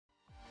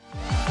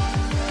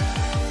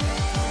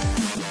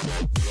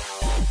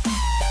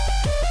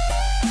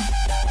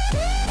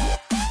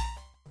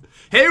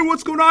Hey,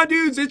 what's going on,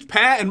 dudes? It's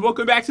Pat, and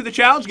welcome back to the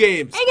challenge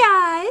games. Hey,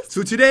 guys.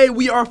 So today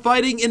we are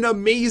fighting an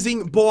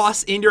amazing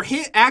boss, and your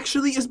hint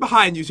actually is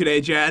behind you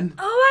today, Jen.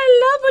 Oh,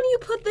 I love when you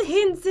put the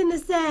hints in the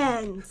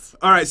sands.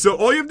 All right, so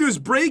all you have to do is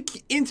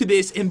break into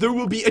this, and there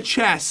will be a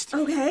chest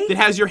that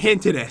has your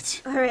hint in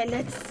it. All right,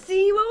 let's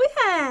see what we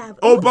have.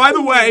 Oh, by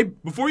the way,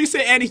 before you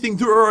say anything,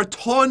 there are a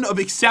ton of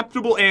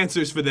acceptable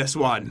answers for this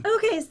one.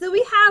 Okay, so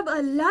we have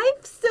a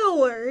life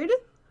sword,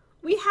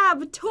 we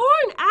have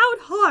torn out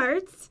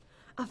hearts,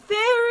 a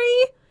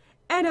fairy,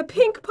 and a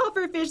pink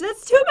pufferfish.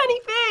 That's too many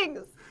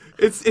things.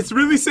 It's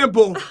really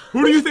simple.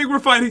 Who do you think we're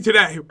fighting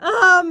today?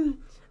 I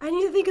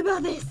need to think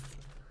about this.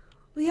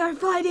 We are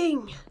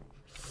fighting.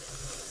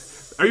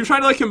 Are you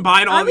trying to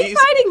combine all these? Are we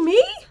fighting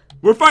me?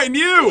 We're fighting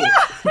you.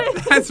 Yeah.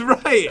 That's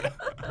right.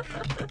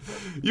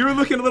 You were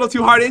looking a little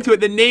too hard into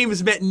it. The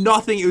names meant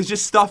nothing. It was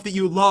just stuff that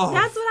you love.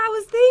 That's what I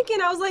was thinking.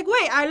 I was like,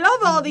 wait, I love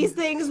all these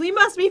things. We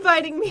must be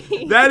fighting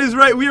me. That is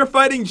right. We are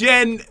fighting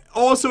Jen,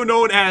 also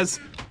known as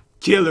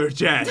Killer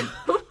Jen.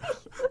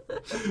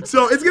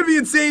 So it's going to be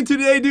insane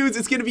today, dudes.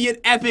 It's going to be an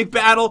epic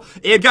battle.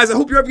 And guys, I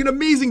hope you're having an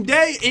amazing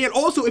day. And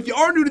also, if you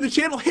are new to the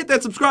channel, hit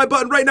that subscribe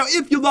button right now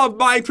if you love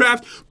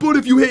Minecraft. But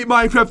if you hate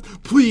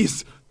Minecraft,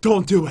 please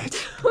don't do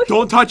it.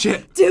 Don't touch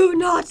it. Do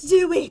not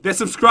do it. That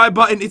subscribe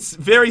button, it's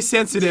very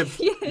sensitive.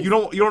 Yes. You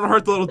don't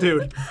hurt the little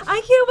dude.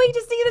 I can't wait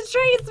to see the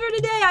trades for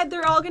today.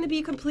 They're all going to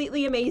be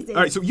completely amazing.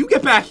 All right, so you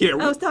get back here.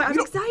 Oh, sorry. I'm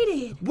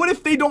excited. What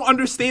if they don't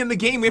understand the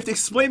game? We have to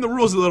explain the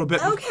rules a little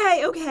bit.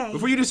 Okay.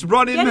 Before you just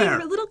run in there.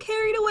 Getting a little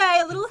carried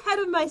away, a little ahead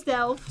of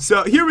myself.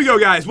 So here we go,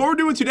 guys. What we're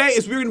doing today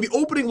is we're going to be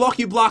opening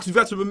lucky blocks. We've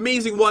got some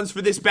amazing ones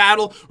for this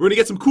battle. We're going to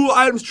get some cool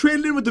items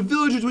traded in with the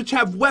villagers, which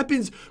have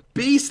weapons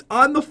based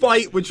on the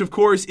fight, which of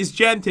course is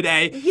Jen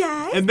today.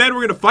 Yes. And then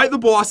we're going to fight the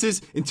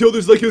bosses until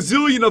there's like a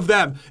zillion of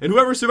them. And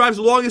whoever survives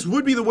the longest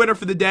would be the winner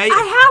for the day.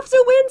 I have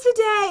to win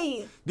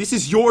today. This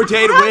is your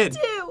day to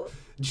win.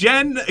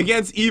 Jen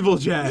against evil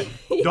Jen.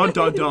 Dun,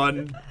 dun,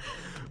 dun.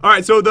 All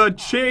right, so the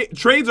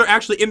trades are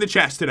actually in the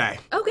chest today.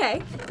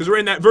 Okay. Because we're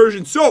in that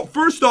version. So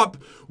first up,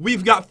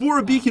 we've got for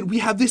a beacon, we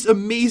have this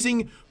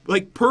amazing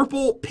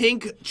purple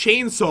pink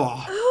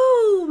chainsaw.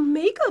 Oh,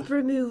 makeup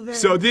remover.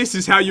 So this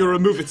is how you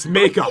remove its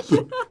makeup.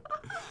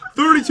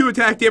 32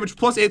 attack damage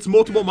plus it's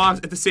multiple mobs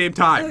at the same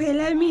time. Okay,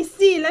 let me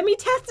see. Let me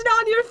test it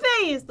on your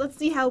face. Let's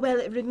see how well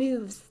it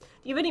removes.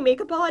 Do you have any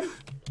makeup on?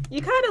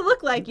 You kind of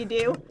look like you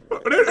do.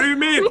 What do you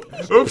mean?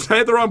 Oops, I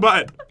hit the wrong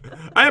button.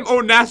 I am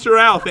au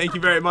naturel, thank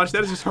you very much.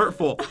 That is just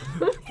hurtful.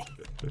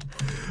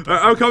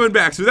 I'm coming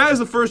back. So that is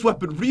the first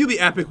weapon. Really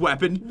epic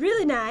weapon.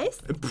 Really nice.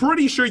 I'm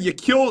pretty sure you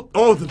killed...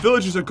 Oh, the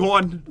villagers are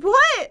gone.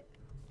 What?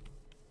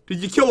 Did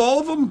you kill all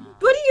of them?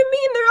 What do you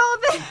mean they're all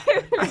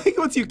there? I think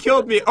once you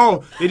killed me...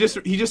 Oh, he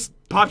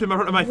just popped in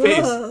front of my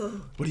face.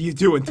 Whoa. What are you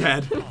doing,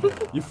 Ted?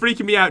 You're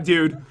freaking me out,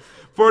 dude.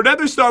 For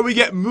another star, we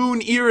get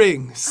moon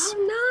earrings.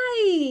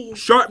 Oh, nice.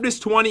 Sharpness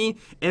 20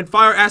 and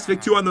fire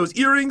aspect 2 on those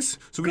earrings.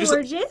 So we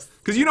Gorgeous.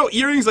 Because you know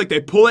earrings,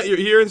 they pull at your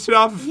ear and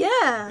stuff?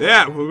 Yeah.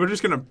 Yeah, we're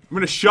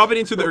gonna shove it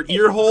into their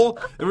ear hole,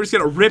 and we're just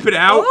gonna rip it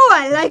out. Oh,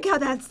 I like how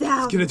that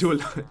sounds. It's gonna do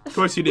of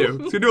course you do.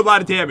 It's gonna do a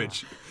lot of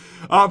damage.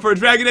 For a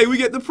Dragon Egg, we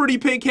get the pretty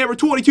pink hammer,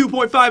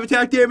 22.5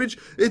 attack damage.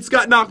 It's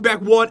got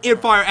knockback 1 and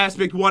fire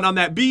aspect 1 on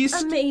that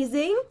beast.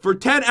 Amazing. For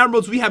 10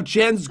 emeralds, we have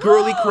Jen's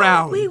girly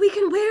crown. Wait, we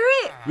can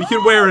wear it? We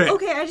can wear it.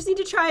 Okay, I just need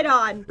to try it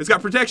on. It's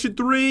got protection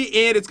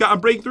 3, and it's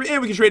got unbreaking 3,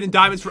 and we can trade in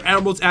diamonds for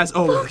emeralds as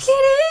always. Look at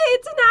it.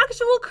 It's an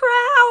actual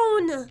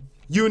crown.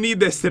 You need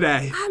this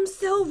today. I'm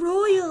so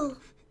royal.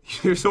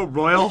 You're so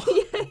royal?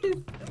 Yes.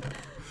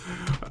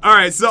 All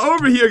right, so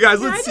over here, guys,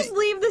 Can let's I just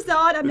leave this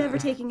on? I'm never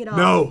taking it off.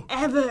 No.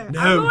 Ever. No.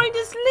 I'm going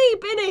to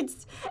sleep in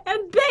it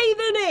and bathe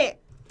in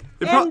it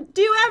and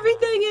do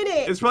everything in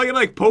it. It's probably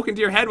gonna poke into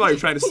your head while you're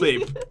trying to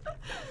sleep.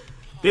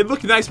 They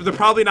look nice, but they're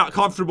probably not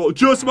comfortable.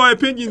 Just my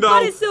opinion, though.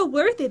 But it's so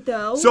worth it,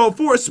 though. So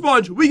for a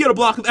sponge, we get a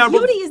block of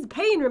emerald. Beauty is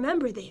pain,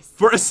 remember this.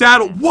 For a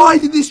saddle, why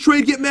did this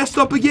trade get messed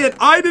up again?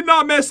 I did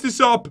not mess this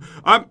up.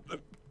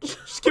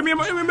 Just give me a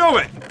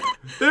moment.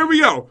 There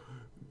we go.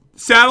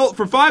 Saddle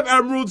for 5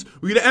 emeralds.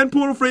 We get an end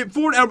portal frame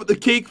for an emerald. The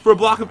cake for a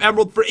block of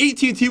emerald. For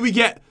 18 T, we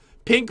get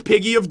Pink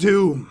Piggy of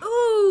Doom.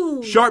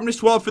 Ooh. Sharpness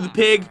 12 for the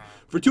pig.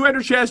 For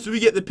 200 chests, we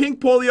get the Pink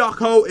Polyock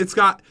Hoe. It's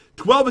got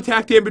 12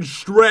 attack damage,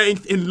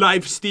 strength, and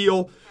life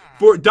steal.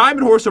 For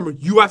Diamond Horse Armor,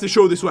 you have to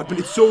show this weapon.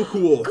 It's so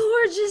cool.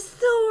 Gorgeous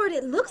sword.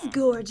 It looks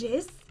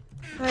gorgeous.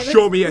 All right,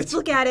 Show me it. Let's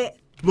look at it.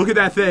 Look at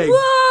that thing.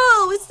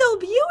 Whoa, it's so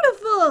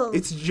beautiful.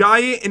 It's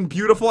giant and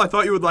beautiful. I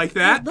thought you would like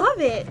that. I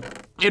love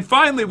it. And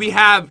finally, we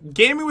have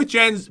Gaming with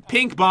Jen's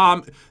Pink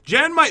Bomb.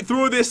 Jen might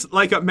throw this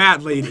like a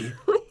mad lady.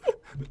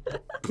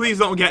 Please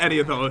don't get any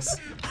of those.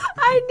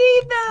 I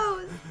need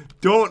those.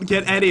 Don't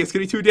get any. It's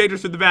going to be too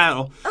dangerous for the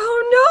battle. Oh,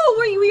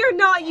 no. We are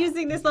not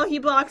using this lucky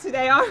block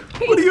today, are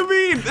we? What do you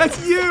mean?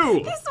 That's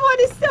you. This one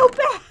is so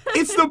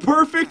It's the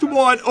perfect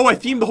one. Oh, I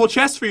themed the whole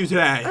chest for you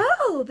today.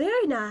 Oh,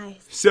 very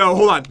nice. So,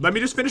 hold on. Let me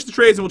just finish the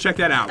trades and we'll check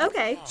that out.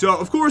 Okay. So,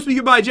 of course, we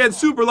can buy Jen's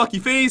super lucky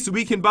face.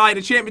 We can buy an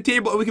enchantment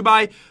table. And we can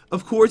buy,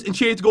 of course,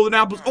 enchanted golden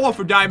apples, all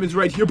for diamonds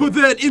right here. But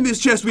then, in this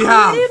chest we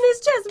have... In this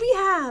chest we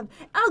have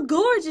a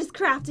gorgeous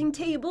crafting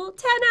table,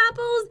 10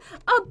 apples,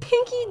 a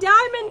pinky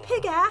diamond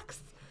pickaxe,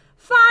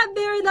 5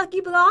 very lucky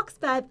blocks,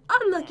 5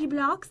 unlucky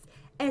blocks,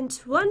 and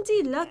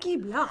 20 lucky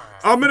blocks.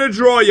 I'm gonna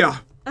draw ya.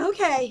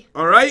 Okay.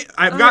 All right?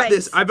 I've got right.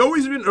 this. I've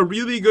always been a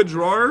really good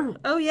drawer.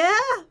 Oh, yeah?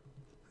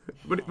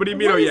 What do you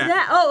mean, What oh, is yeah?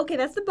 that? Oh, okay,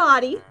 that's the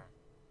body.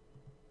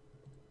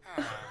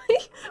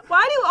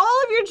 Why do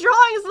all of your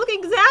drawings look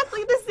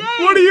exactly the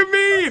same? What do you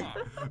mean?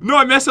 No,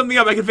 I messed something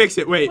up. I can fix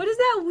it. Wait. What is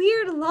that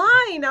weird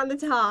line on the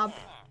top?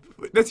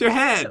 That's your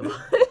head.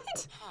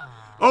 What?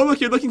 Oh,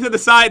 look, you're looking to the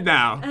side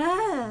now.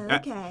 Ah,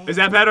 okay. Is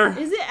that better?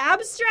 Is it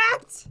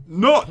abstract?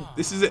 No,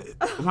 this is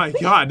oh my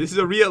god, this is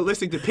a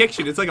realistic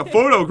depiction. It's like a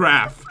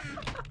photograph.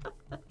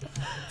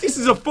 This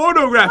is a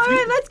photograph. All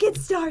right, let's get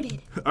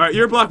started. All right,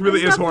 your block really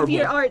is Enough of horrible.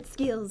 your art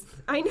skills.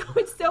 I know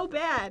it's so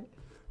bad.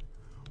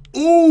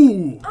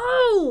 Ooh.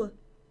 Oh,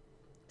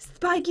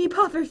 spiky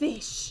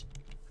pufferfish.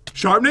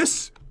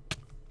 Sharpness?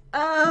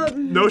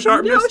 No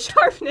sharpness? No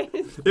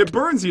sharpness. It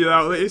burns you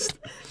though, at least.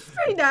 It's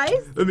pretty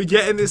nice. Let me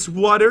get in this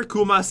water,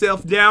 cool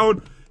myself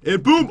down,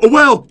 and boom, a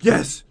well,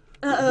 yes.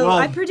 Uh-oh, Well,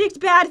 I predict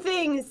bad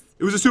things.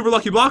 it was a super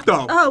lucky block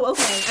though. Oh,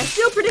 okay. I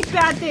still predict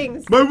bad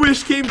things. My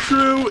wish came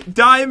true.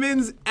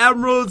 Diamonds,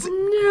 emeralds,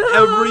 No.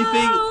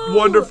 everything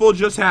wonderful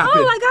just happened.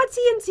 Oh, I got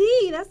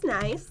TNT. That's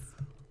nice.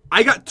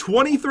 I got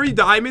 23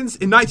 diamonds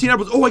and 19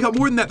 emeralds. Oh, I got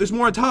more than that. There's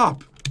more on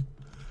top.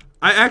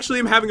 I actually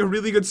am having a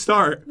really good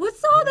start.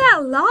 What's all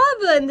that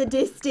lava in the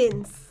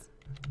distance?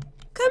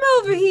 Come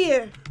over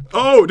here.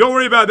 Oh, don't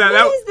worry about that.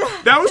 What is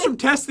that? That was from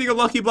testing a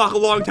lucky block a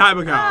long time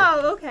ago.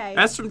 Oh, okay.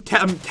 That's from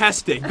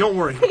testing. Don't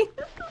worry.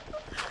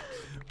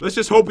 Let's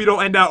just hope we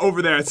don't end out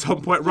over there at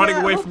some point, running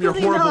Yeah, away from your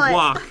hopefully horrible not.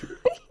 block.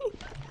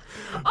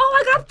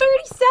 Oh, I got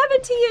 37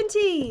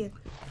 TNT.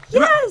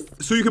 Yes.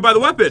 So you can buy the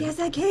weapon. Yes,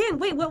 I can.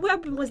 Wait, what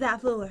weapon was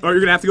that for? Oh, you're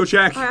gonna have to go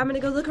check. All right, I'm gonna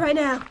go look right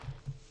now.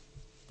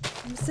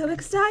 I'm so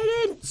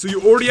excited. So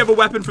you already have a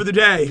weapon for the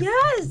day.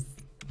 Yes.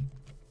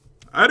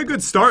 I had a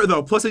good start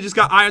though. Plus, I just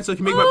got iron, so I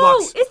can make my Oh,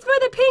 blocks. it's for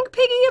the pink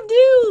piggy of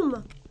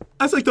doom.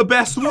 That's like the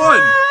best one.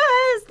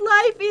 Yes,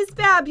 life is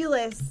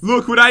fabulous.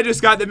 Look what I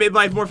just got that made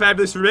life more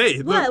fabulous for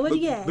me. What? Look, What'd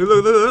you get?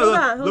 Look,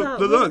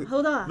 Hold on.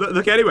 Hold on.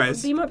 Look,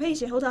 anyways. Be more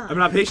patient. Hold on. I'm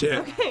not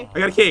patient. Okay. I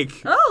got a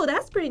cake. Oh,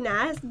 that's pretty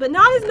nice, but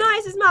not as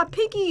nice as my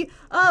pinky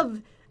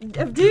of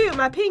doom,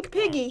 my pink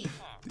piggy.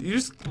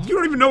 You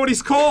don't even know what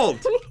he's called.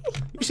 You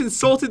just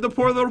insulted the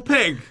poor little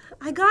pig.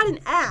 I got an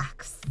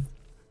axe.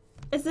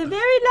 It's a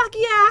very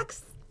lucky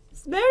axe.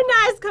 It's very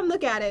nice. Come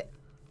look at it.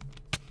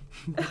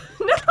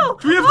 No.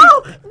 Do we have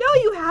No,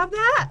 you have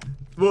that.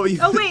 Well,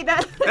 Oh wait,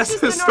 that's that's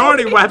just the a normal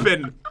starting thing.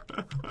 weapon.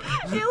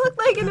 It looked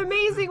like an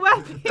amazing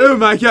weapon. Oh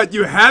my god,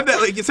 you have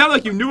that? Like, it sounded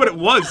like you knew what it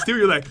was, too.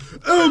 You're like,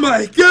 oh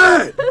my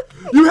god,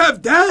 you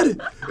have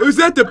that? Was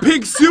that the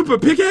pig super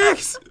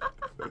pickaxe?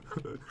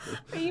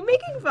 Are you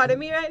making fun of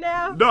me right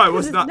now? No, I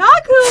was 'Cause not.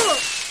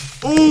 It's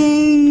not cool.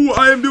 Oh,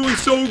 I am doing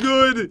so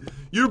good.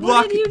 Your What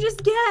block did you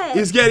just get?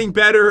 is getting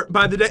better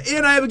by the day.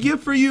 And I have a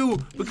gift for you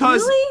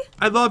because Really?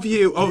 I love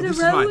you. Oh, Is it this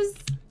a is mine. rose?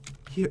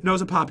 Here, no,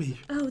 it's a poppy.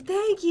 Oh,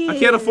 thank you. I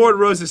can't afford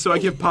roses, so I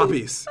give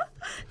poppies.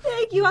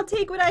 Thank you. I'll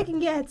take what I can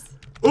get.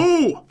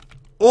 Oh,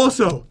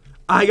 also,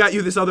 I got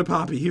you this other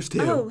poppy. Here's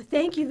two. Oh,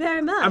 thank you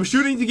very much. I'm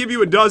shooting to give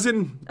you a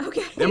dozen.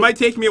 Okay. It might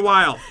take me a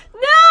while.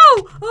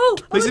 No! Oh!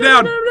 Place oh, it no,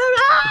 down. No, no, no,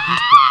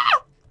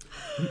 ah!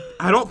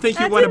 I don't think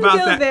you That went didn't about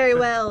go that. very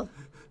well.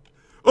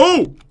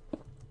 Oh!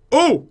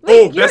 Oh!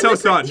 Wait, That's how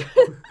it's you're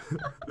done.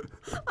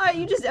 Alright,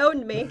 you just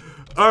owned me.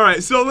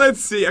 Alright, so let's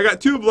see. I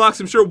got 2 blocks.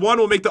 I'm sure one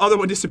will make the other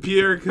one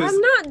disappear because I'm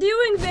not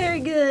doing very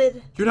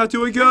good. you're not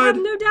doing I have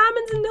good. no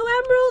diamonds and no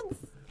emeralds.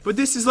 But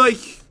this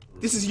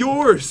is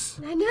yours.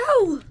 I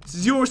know. This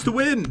is yours to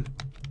win.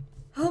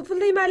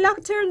 Hopefully my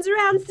luck turns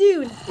around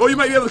soon. Oh, you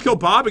might be able to kill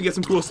Bob and get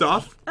some cool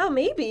stuff. Oh,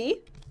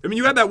 maybe. I mean,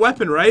 you had that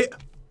weapon, right?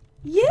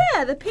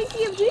 Yeah, the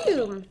Pinky of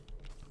Doom.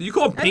 Did you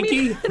call him I mean,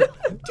 Pinky? I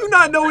don't Do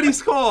not know what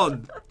he's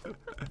called.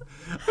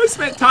 I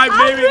spent time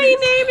I'm naming these.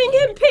 renaming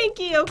him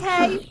Pinky,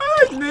 okay?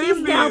 I've He's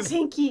named now these.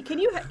 Pinky. Can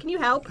you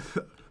help?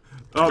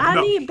 Oh, I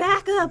no. need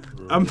backup.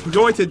 I'm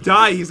going to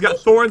die. He's got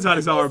thorns on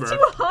his armor. It's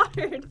too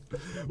hard.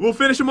 We'll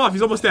finish him off.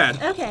 He's almost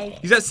dead. Okay.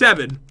 He's at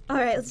 7. All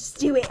right, let's just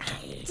do it.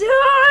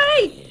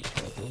 Die!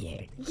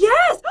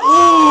 Yes!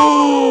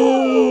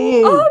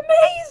 Oh!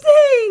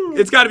 Amazing!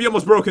 It's got to be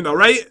almost broken though,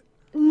 right?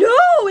 No,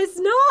 it's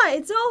not.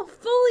 It's all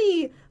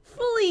fully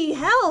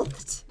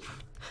healthed.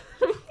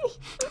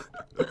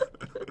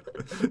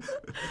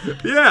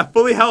 Yeah,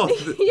 fully health.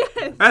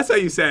 Yes. That's how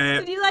you say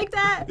Did it. you like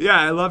that? Yeah,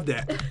 I loved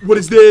it. What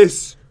is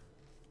this?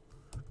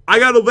 I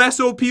got a less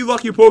OP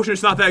lucky potion.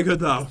 It's not that good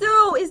though.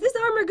 So, is this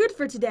armor good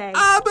for today?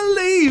 I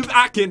believe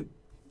I can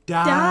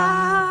die.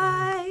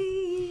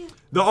 Die.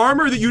 The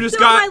armor that you just So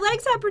got. my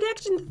legs have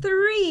protection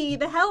 3.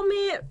 The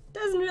helmet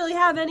doesn't really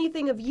have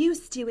anything of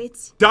use to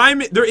it.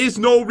 Diamond, there is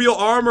no real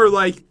armor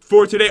like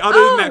for today other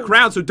than that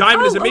crown, so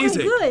diamond is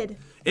amazing. Okay, good.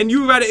 And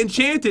you got it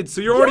enchanted,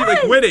 so you're already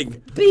like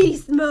winning.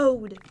 Beast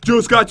mode.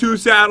 Just got 2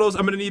 saddles.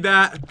 I'm gonna need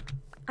that.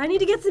 I need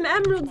to get some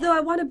emeralds though. I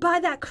want to buy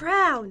that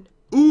crown.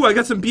 Ooh, I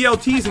got some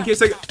BLTs in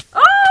case I.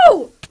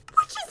 Oh!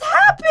 What just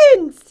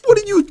happened? What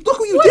did you? Look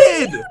what you What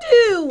did. did you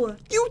do?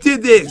 You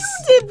did this.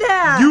 You did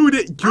that. You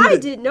did. I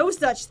did no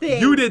such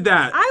thing. You did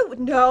that.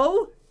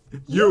 No.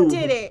 You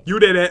did it. You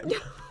did it.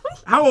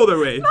 How old are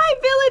we? My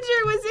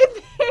villager was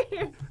in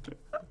there.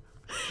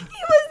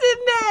 He was in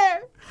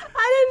there.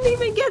 I didn't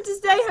even get to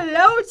say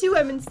hello to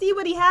him and see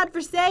what he had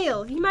for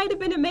sale. He might have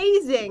been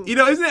amazing. You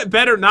know, isn't it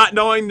better not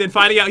knowing than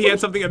finding out he had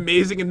something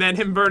amazing and then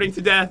him burning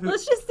to death?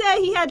 Let's just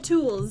say he had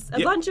tools.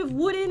 A bunch of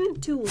wooden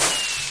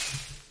tools.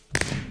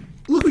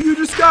 Look what you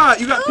just got.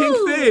 You got pink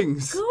Ooh,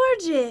 things.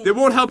 Gorgeous. They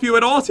won't help you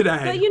at all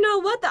today. But you know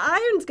what? The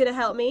iron's gonna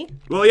help me.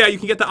 Well, yeah, you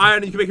can get the iron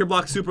and you can make your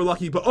block super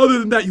lucky, but other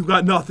than that, you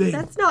got nothing.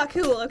 That's not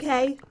cool,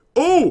 okay?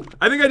 Oh,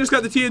 I think I just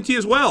got the TNT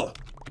as well.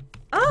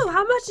 Oh,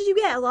 how much did you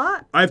get? A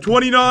lot? I have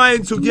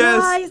 29, so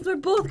yes. Nice, we're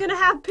both gonna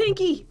have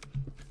Pinky.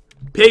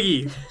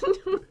 Piggy.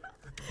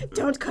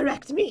 Don't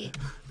correct me.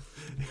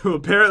 Well,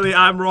 apparently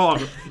I'm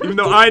wrong, even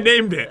though I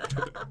named it.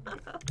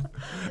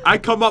 I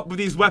come up with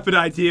these weapon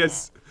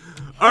ideas.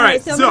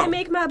 Alright, so I'm gonna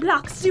make my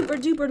block super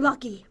duper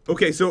lucky.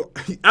 Okay, so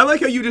I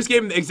like how you just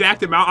gave him the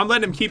exact amount. I'm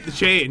letting him keep the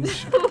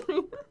change.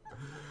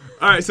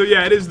 Alright, so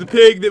yeah, it is the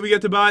pig that we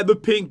get to buy, the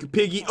pink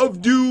piggy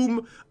of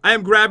doom. I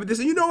am grabbing this,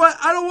 and you know what?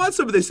 I don't want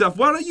some of this stuff.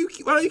 Why don't you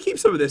keep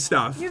some of this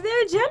stuff? You're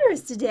very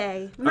generous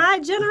today. My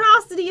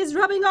generosity is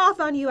rubbing off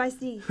on you, I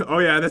see. Oh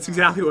yeah, that's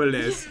exactly what it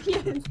is.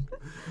 Yes.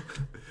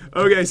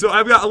 Okay, so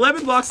I've got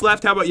 11 blocks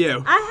left. How about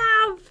you?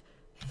 I have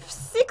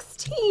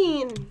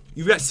 16.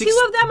 You've got 6.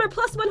 2 of them are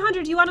plus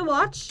 100. Do you want to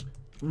watch?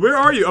 Where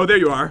are you? Oh, there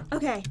you are.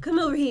 Okay, come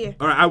over here.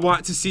 Alright, I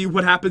want to see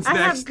what happens I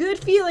next. have good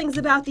feelings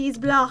about these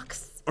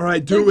blocks.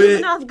 Alright, They're do it.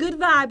 giving off good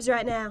vibes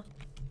right now.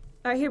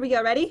 Alright, here we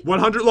go. Ready?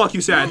 100 luck,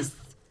 you said. Yes.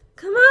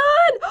 Come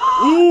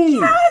on! Ooh.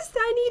 Yes!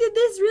 I needed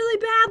this really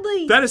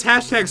badly. That is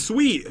hashtag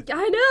sweet.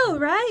 I know,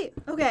 right?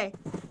 Okay.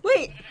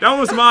 Wait. That one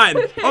was mine.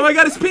 Okay. Oh my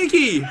god, it's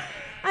Pinky.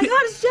 I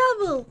got a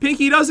shovel.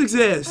 Pinky does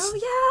exist.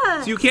 Oh,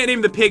 yeah. So you can't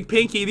name the pig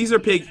Pinky. These are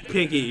pig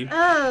Pinky.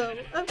 Oh,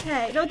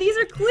 okay. No, these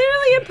are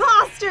clearly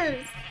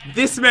imposters.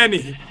 This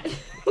many.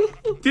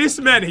 This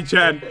many,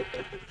 Jen.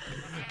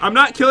 I'm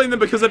not killing them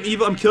because I'm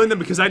evil. I'm killing them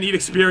because I need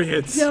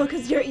experience. No,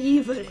 because you're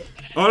evil.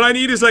 All I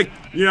need is like,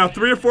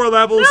 3 or 4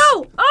 levels.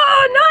 No!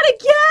 Oh,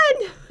 not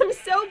again! I'm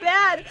so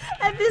bad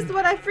at this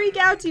one. I freak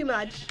out too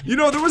much. You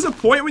know, there was a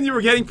point when you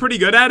were getting pretty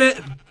good at it.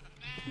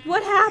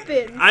 What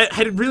happened? I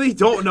really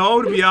don't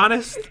know, to be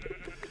honest.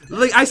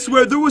 Like, I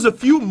swear, there was a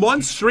few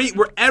months straight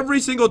where every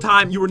single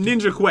time you were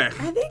ninja quick.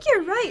 I think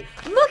you're right.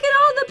 Look at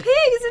all the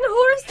pigs and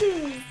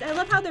horses. I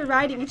love how they're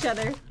riding each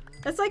other.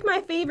 That's like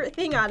my favorite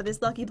thing out of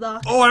this lucky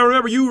block. Oh, I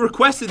remember you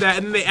requested that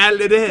and then they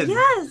added it in.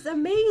 Yes,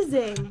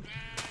 amazing.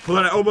 Hold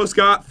on, I almost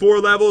got 4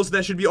 levels.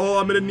 That should be all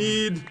I'm gonna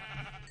need.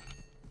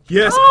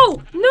 Yes.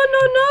 Oh, no.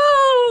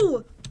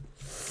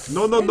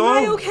 No. Am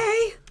I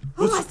okay?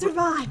 Oh, I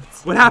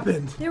survived. What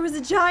happened? There was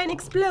a giant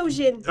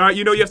explosion. Alright,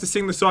 you know you have to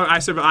sing the song I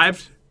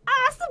Survived.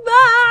 I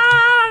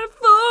survived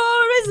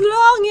for as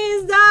long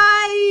as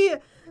I...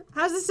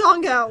 How's the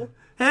song go?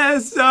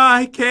 As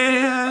I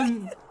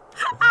can.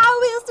 I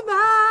will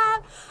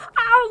survive.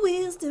 I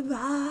will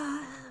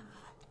survive.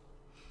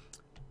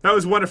 That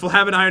was wonderful.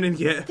 Have an iron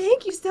ingot.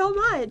 Thank you so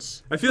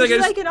much. I feel Would like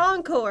you like an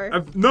encore?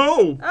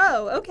 No.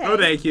 Oh, okay. Oh,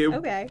 thank you.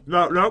 Okay.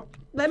 No.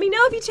 Let me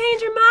know if you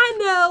change your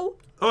mind, though.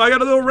 Oh, I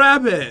got a little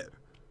rabbit.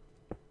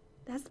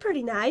 That's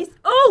pretty nice.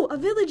 Oh, a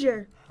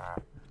villager.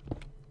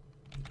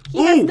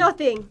 He has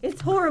nothing.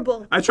 It's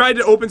horrible. I tried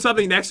to open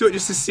something next to it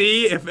just to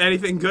see if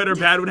anything good or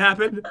bad would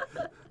happen.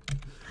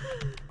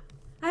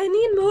 I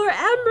need more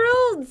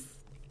emeralds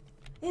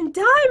and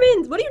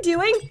diamonds. What are you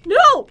doing?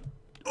 No.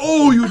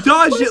 Oh, you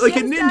dodged it like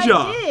a Yes, ninja.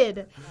 I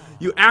did.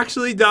 You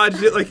actually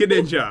dodged it like a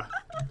ninja.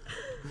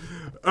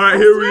 All right,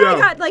 here we go. I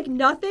got like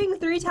nothing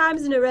 3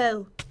 times in a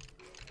row.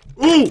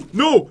 Oh,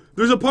 no,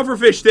 there's a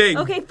pufferfish thing.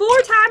 Okay, 4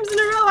 times in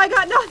a row I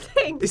got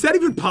nothing. Is that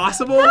even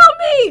possible? Help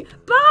me!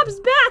 Bob's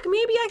back.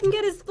 Maybe I can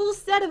get his full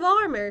set of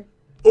armor.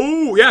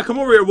 Oh, yeah, come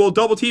over here. We'll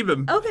double team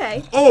him.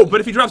 Okay. Oh, but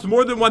if he drops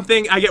more than one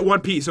thing, I get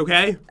 1 piece,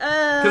 okay?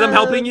 Because I'm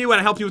helping you and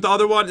I help you with the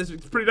other one. It's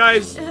pretty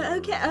nice.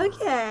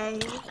 Okay.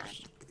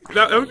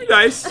 That would be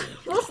nice.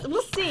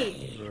 We'll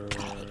see.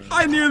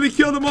 I nearly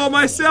killed them all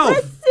myself.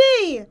 Let's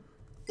see.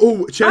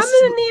 Oh, chest.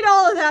 I'm gonna need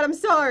all of that. I'm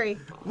sorry.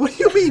 What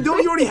do you mean?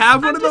 Don't you already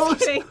have one of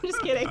those? I'm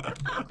just kidding.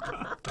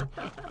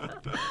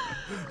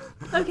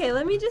 Okay,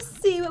 let me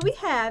just see what we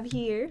have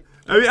here.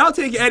 I mean, I'll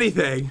take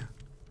anything.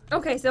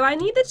 Okay, so I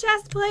need the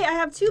chest plate. I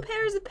have 2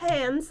 pairs of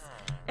pants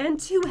and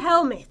 2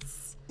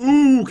 helmets.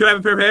 Ooh, can I have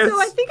a pair of pants?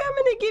 So I think I'm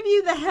gonna give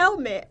you the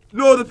helmet.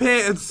 No, the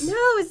pants. No,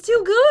 it's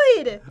too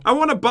good. I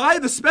want to buy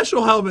the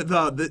special helmet,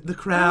 though. The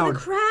crown. Oh, the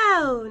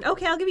crown.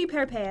 Okay, I'll give you a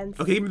pair of pants.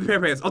 Okay, give me the pair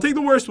of pants. I'll take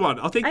the worst one.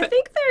 I'll take I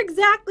think they're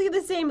exactly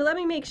the same, but let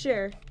me make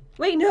sure.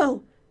 Wait,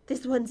 no.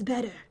 This one's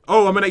better.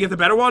 Oh, I'm gonna get the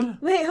better one?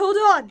 Wait, hold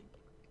on.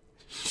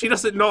 She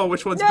doesn't know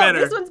which one's No, better.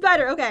 this one's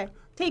better. Okay,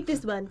 take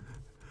this one.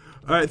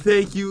 Alright,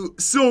 thank you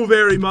so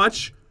very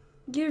much.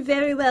 You're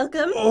very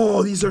welcome.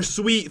 Oh, these are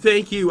sweet.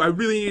 Thank you. I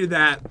really needed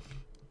that.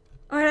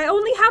 Alright, I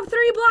only have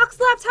 3 blocks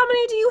left. How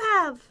many do you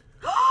have?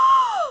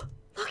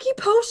 Lucky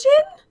potion?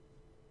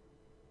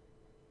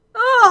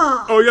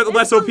 Oh, Oh, you got the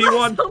less OP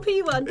one? Less OP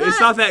one. It's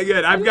not that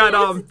good. I've got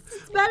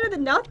It's better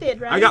than nothing,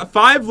 right? I got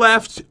 5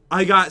 left.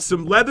 I got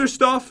some leather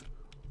stuff.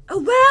 Oh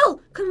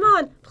well, come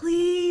on,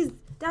 please.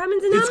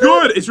 Diamonds and It's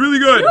emeralds. good. It's really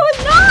good. No,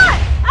 it's not.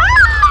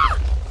 Ah!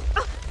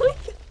 Oh my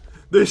God.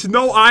 There's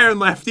no iron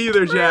left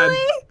either, Jen.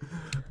 Really?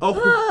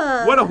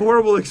 Oh, what a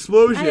horrible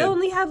explosion. I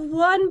only have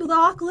 1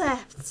 block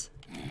left.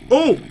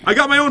 Oh, I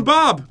got my own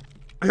Bob.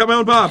 I got my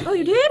own Bob. Oh,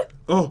 you did?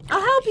 Oh.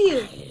 I'll help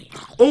you.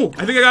 Oh,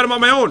 I think I got him on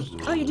my own.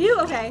 Oh, you do?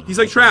 Okay. He's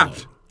like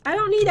trapped. I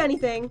don't need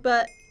anything,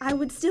 but I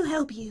would still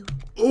help you.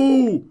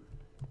 Oh,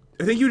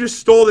 I think you just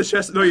stole the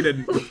chest. No, you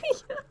didn't.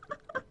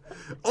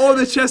 Oh,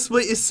 the chest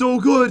plate is so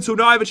good. So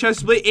now I have a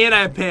chest plate and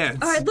I have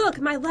pants. All right, look,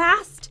 my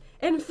last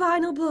and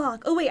final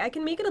block. Oh, wait, I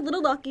can make it a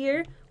little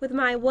luckier. With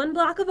my 1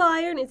 block of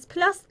iron, it's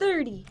plus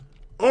 30.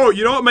 Oh,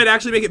 you know what might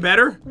actually make it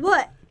better?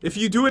 What? If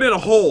you do it in a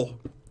hole.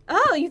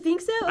 Oh, you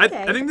think so?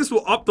 Okay. I think this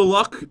will up the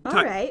luck. All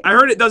right. I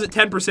heard it does it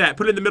 10%.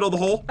 Put it in the middle of the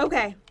hole.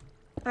 Okay.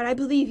 All right, I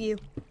believe you.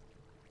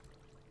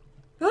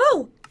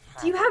 Oh,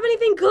 do you have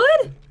anything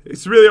good?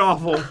 It's really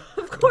awful.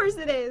 Of course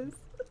it is.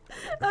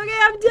 Okay,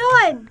 I'm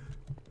done.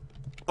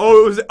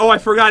 Oh, I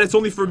forgot. It's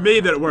only for me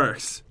that it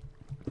works.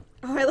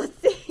 All right, let's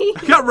see.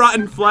 I got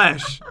rotten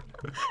flesh.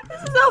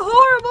 This is a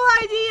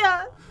horrible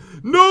idea.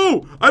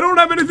 No, I don't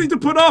have anything to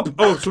put up.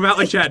 Oh, so out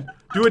like Jen.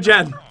 Do it,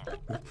 Jen.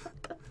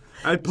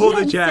 I pulled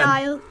a Jen.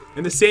 Style.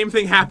 And the same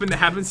thing happened that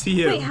happens to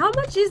you. Wait, how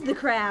much is the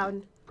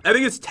crown? I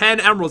think it's 10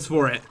 emeralds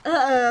for it.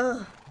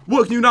 Uh-oh.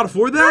 What, can you not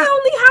afford I that?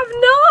 only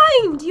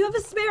have 9. Do you have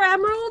a spare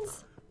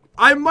emeralds?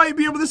 I might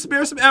be able to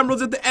spare some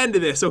emeralds at the end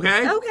of this,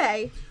 okay?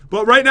 Okay.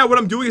 But right now what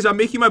I'm doing is I'm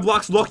making my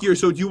blocks luckier,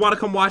 so do you want to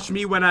come watch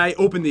me when I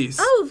open these?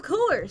 Oh, of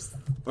course.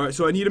 Alright,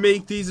 so I need to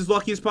make these as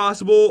lucky as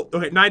possible.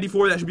 Okay,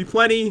 94, that should be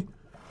plenty.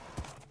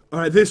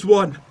 Alright, this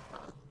one.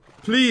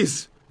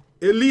 Please,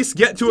 at least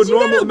get to a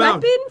normal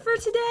amount. Did you get a weapon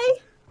for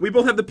today? We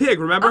both have the pig,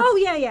 remember? Oh,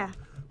 yeah.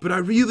 But I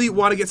really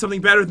want to get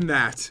something better than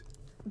that.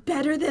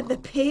 Better than the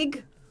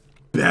pig?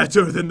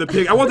 Better than the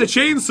pig. I want the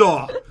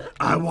chainsaw.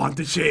 I want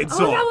the chainsaw.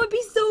 Oh, that would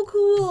be so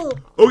cool.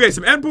 Okay,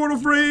 some end portal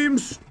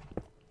frames.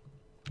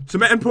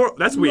 Some end portal.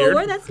 That's weird.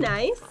 More, that's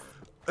nice.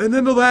 And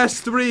then the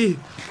last 3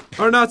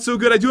 are not so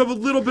good. I do have a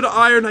little bit of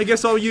iron. I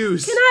guess I'll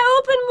use. Can I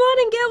open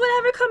one and get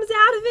whatever comes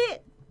out of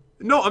it?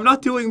 No, I'm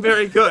not doing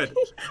very good.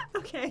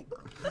 Okay.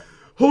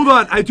 Hold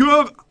on. I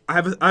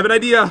have an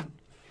idea.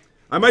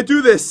 I might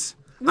do this.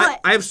 What?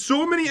 I have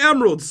so many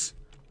emeralds.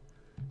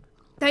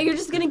 Now you're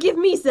just gonna give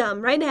me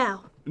some right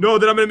now. No,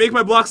 that I'm gonna make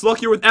my blocks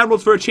luckier with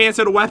emeralds for a chance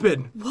at a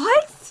weapon.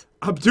 What?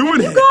 I'm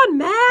doing it. Have you gone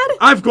mad?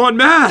 I've gone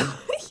mad.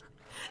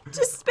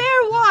 Just spare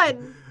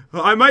one.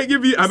 I might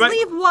give you. Just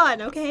leave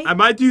one, okay? I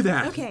might do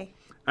that. Okay.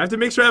 I have to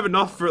make sure I have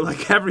enough for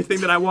like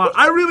everything that I want.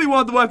 I really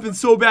want the weapon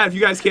so bad. If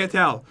you guys can't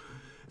tell,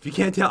 if you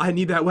can't tell, I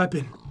need that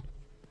weapon.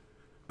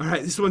 All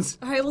right, this one's.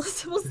 All right, we'll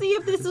see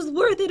if this is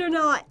worth it or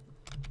not.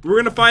 We're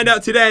gonna find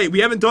out today. We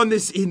haven't done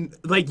this in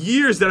like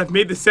years that I've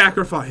made the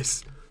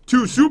sacrifice.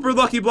 2 super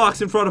lucky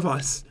blocks in front of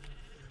us.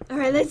 All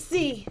right, let's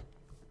see.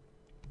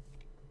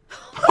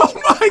 Oh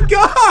my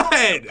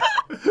God!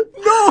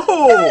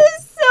 No! That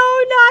is so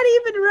not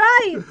even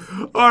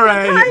right. All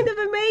right. Kind of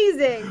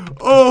amazing.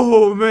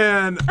 Oh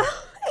man.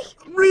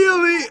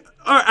 Really?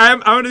 All right, I'm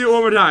gonna do it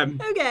one more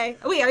time. Okay.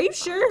 Wait, are you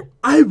sure?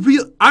 I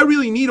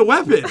really need a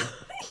weapon.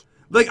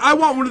 Like I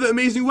want one of the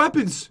amazing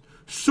weapons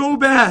so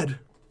bad.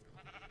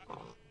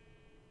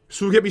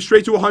 So get me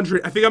straight to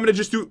 100. I think I'm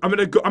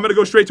gonna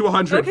go straight to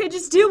 100. Okay,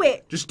 just do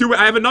it. Just do it.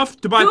 I have enough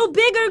to buy. Go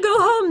big or go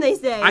home, they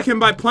say. I can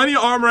buy plenty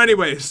of armor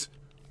anyways.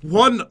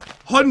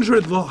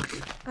 100 luck.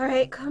 All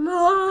right, come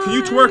on. Can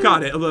you twerk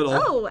on it a little?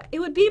 Oh, it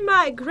would be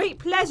my great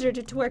pleasure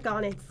to twerk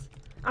on it.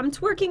 I'm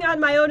twerking on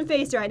my own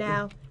face right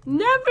now.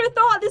 Never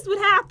thought this would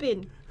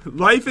happen.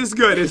 Life is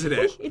good, isn't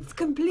it? It's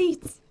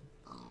complete.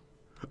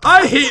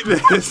 I hate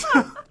this.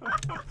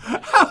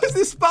 How is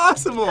this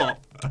possible?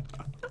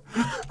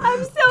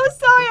 I'm so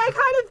sorry. I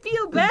kind of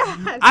feel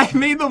bad. I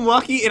made them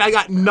lucky and I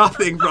got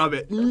nothing from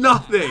it.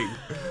 Nothing.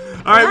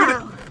 All right,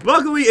 Wow. but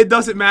luckily it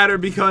doesn't matter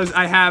because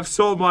I have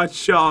so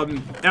much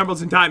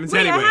emeralds and diamonds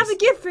Wait, anyways. I have a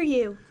gift for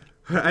you.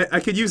 I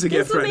could use a This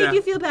gift will right make now.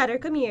 you feel better.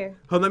 Come here.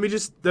 Hold on,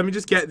 let me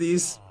just get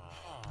these.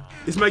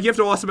 Is my gift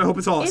awesome? I hope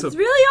it's awesome. It's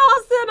really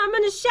awesome. I'm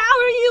gonna shower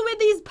you with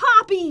these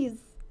poppies.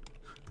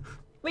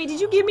 Wait,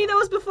 did you give me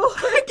those before?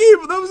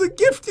 That was a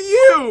gift to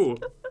you.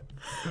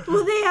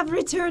 Well, they have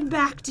returned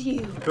back to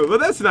you. Well,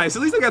 that's nice.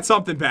 At least I got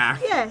something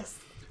back. Yes.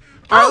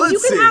 All right, Oh, let's you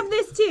can see. have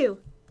this too.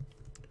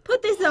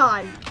 Put this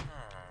on.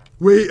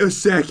 Wait a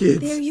second.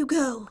 There you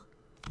go.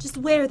 Just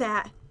wear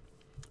that.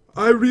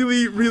 I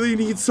really, really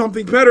need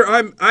something better.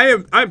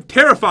 I'm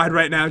terrified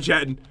right now,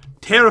 Jen.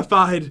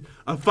 Terrified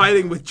of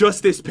fighting with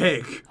just this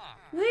pig.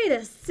 Wait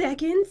a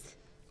second.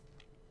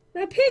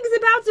 That pig's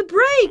about to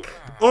break.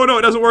 Oh no,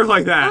 it doesn't work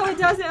like that. Oh, it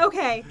doesn't?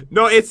 Okay.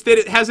 No, it's that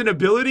it has an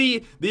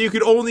ability that you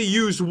can only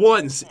use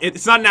once.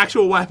 It's not an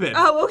actual weapon.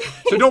 Oh, okay.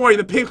 So don't worry,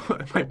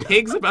 my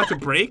pig's about to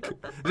break? Has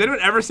anyone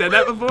ever said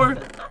that before?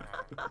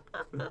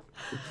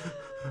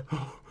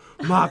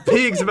 My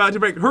pig's about to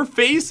break. Her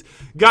face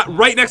got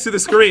right next to the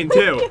screen,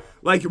 too.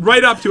 Like,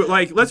 right up to it.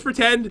 Like, let's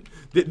pretend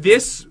that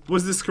this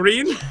was the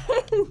screen.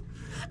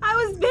 I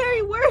was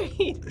very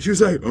worried. She was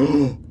like,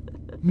 oh,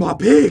 my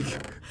pig.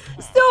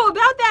 So,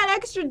 about that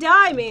extra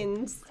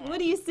diamond, what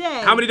do you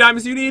say? How many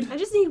diamonds do you need? I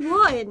just need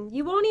one.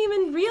 You won't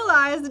even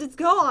realize that it's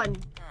gone.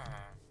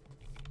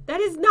 That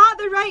is not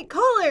the right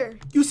color.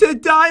 You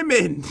said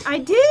diamond. I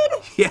did?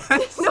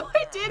 Yes. No,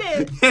 I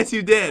didn't. Yes,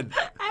 you did.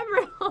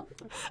 Emerald.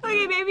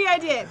 Okay, maybe I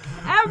did.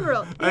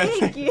 Emerald.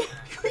 Thank you.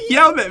 You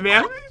yelled at me. You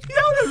yelled at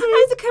me.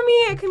 I said, come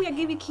here. Come here. I'll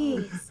give you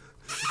keys.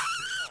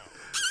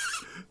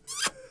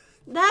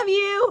 Love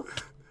you.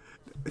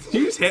 Did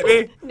you just hit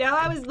me? No,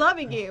 I was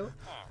loving you.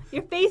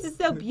 Your face is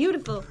so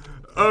beautiful.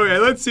 Okay,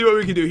 let's see what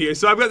we can do here.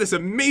 So I've got this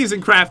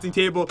amazing crafting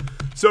table.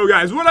 So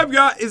guys, what I've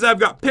got is I've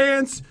got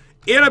pants,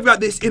 and I've got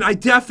this, and I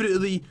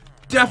definitely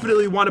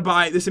want to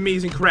buy this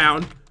amazing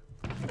crown.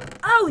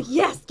 Oh,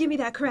 yes. Give me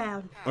that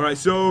crown. All right,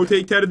 so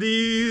take 10 of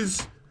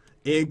these,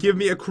 and give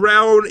me a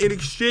crown in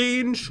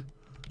exchange.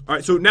 All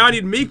right, so now I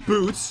need to make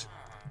boots.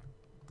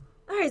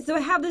 All right, so I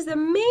have this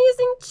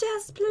amazing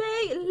chest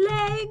plate,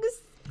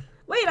 legs.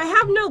 Wait, I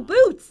have no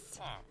boots.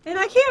 And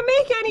I can't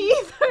make any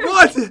either.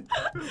 What?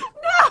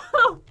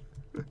 No.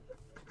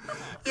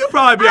 You'll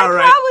probably be all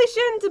right. I probably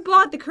shouldn't have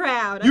bought the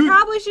crown. I You-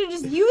 probably should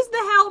have just used the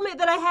helmet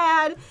that I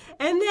had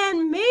and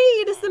then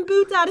made some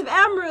boots out of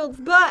emeralds,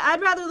 but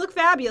I'd rather look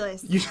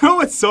fabulous. You know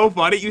what's so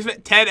funny? You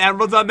spent 10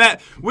 emeralds on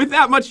that. With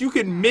that much, you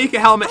can make a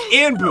helmet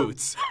and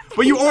boots.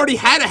 But you already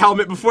had a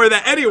helmet before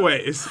that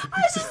anyways.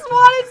 I just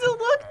wanted to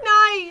look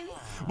nice.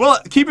 Well,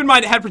 keep in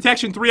mind it had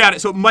protection 3 on it,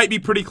 so it might be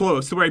pretty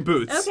close to wearing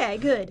boots. Okay,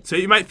 good. So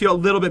you might feel a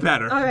little bit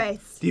better. All right.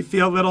 Do you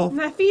feel a little?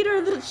 My feet are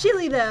a little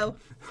chilly, though.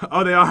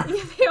 Oh, they are.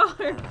 Yeah, they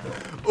are.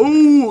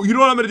 Ooh, you know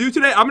what I'm going to do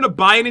today? I'm going to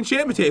buy an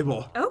enchantment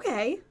table.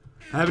 Okay.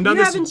 I haven't done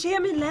You this. have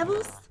enchantment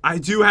levels? I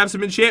do have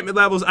some enchantment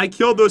levels. I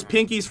killed those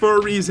pinkies for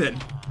a reason.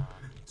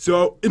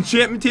 So,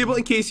 enchantment table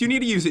in case you need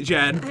to use it,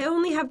 Jen. I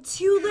only have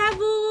 2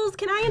 levels.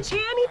 Can I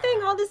enchant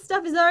anything? All this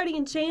stuff is already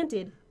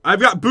enchanted. I've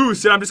got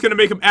boosts, and I'm just going to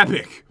make them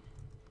epic.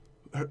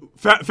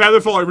 Feather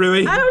falling,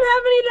 really? I don't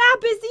have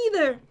any lapis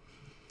either.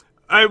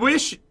 I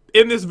wish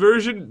in this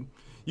version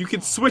you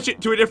could switch it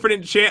to a different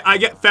enchant. I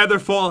get feather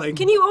falling.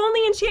 Can you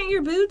only enchant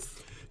your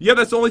boots? Yeah,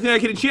 that's the only thing I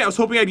can enchant. I was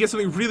hoping I'd get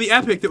something really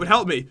epic that would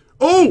help me.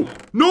 Oh,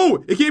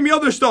 no, it gave me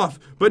other stuff,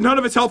 but none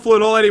of it's helpful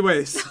at all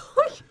anyways.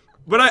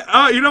 But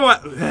you know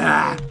what?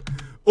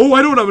 Oh,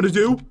 I know what I'm going to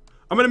do.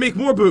 I'm going to make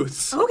more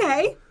boots.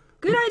 Okay.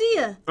 Good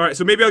idea. All right,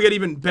 so maybe I'll get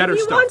even better If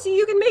you stuff. want to,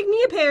 you can make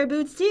me a pair of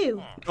boots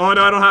too. Oh,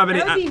 no, I don't have any.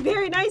 That would be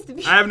very nice of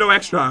you. I have no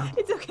extra.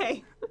 It's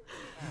okay.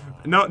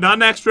 No, not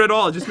an extra at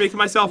all. Just making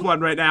myself one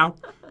right now.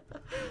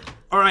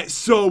 All right,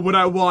 so what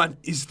I want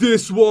is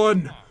this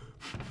one.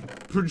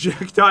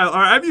 Projectile. All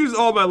right, I've used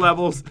all my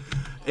levels.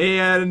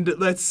 And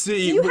let's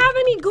see. Do you have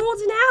any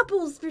golden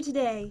apples for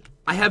today?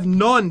 I have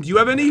none. Do you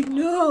have any?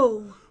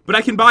 No. But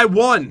I can buy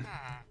one.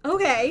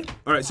 Okay.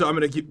 All right, so I'm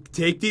going to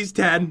take these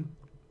 10.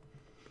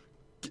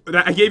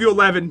 I gave you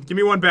 11. Give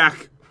me one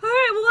back. All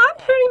right, well, I'm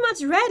pretty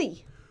much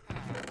ready.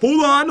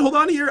 Hold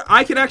on here.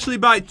 I can actually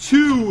buy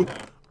 2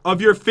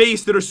 of your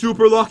face that are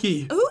super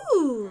lucky.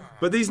 Ooh.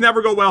 But these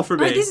never go well for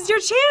me. All right, this is your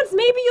chance.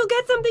 Maybe you'll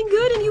get something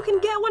good and you can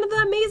get one of the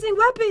amazing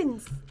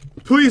weapons.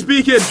 Please,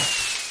 Beacon.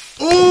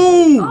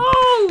 Oh!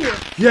 Oh,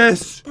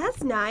 Yes.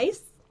 that's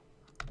nice.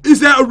 Is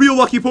that a real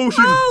lucky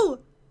potion? Oh,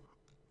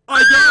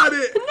 I got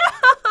it.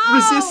 no.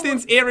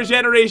 Resistance and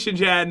regeneration,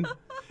 Jen.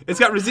 It's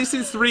got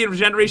resistance 3 and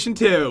regeneration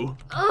 2.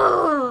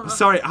 Oh.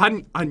 Sorry,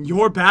 on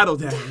your battle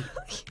day.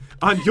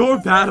 On your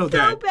battle day.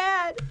 So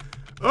bad.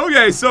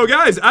 Okay, so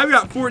guys, I've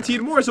got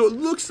 14 more, so it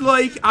looks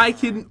like I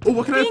can. Oh,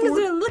 what can I Things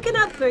afford? are looking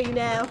up for you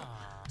now.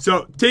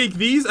 So take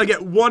these. I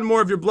get 1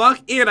 more of your block,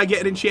 and I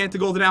get an enchanted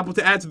golden apple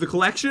to add to the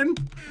collection.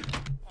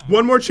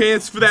 1 more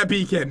chance for that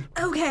beacon.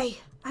 Okay,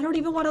 I don't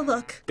even want to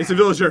look. It's a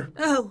villager.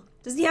 Oh,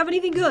 does he have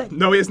anything good?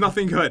 No, he has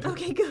nothing good.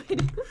 Okay,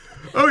 good.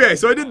 Okay,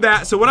 so I did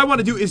that. So what I want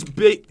to do is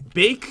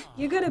bake.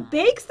 You're gonna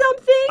bake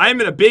something? I am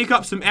gonna bake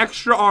up some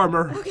extra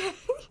armor Okay.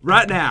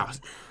 right now.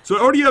 So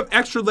I already have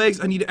extra legs.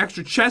 I need an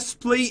extra chest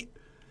plate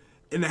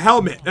and a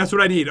helmet. That's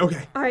what I need.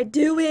 Okay. All right,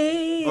 do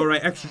it. All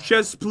right, extra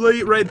chest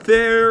plate right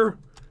there.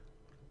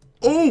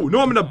 Oh no,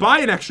 I'm gonna buy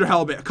an extra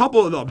helmet. A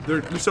couple of them.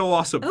 They're so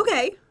awesome.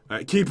 Okay. All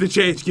right, keep the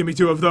change. Give me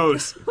 2 of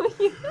those.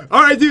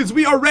 All right, dudes,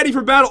 we are ready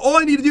for battle. All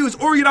I need to do is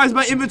organize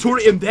my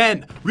inventory, and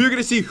then we're going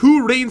to see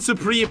who reigns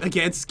supreme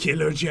against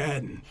Killer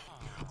Jen.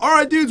 All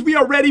right, dudes, we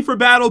are ready for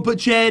battle. But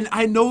Jen,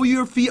 I know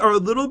your feet are a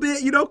little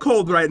bit,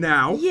 cold right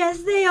now.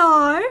 Yes, they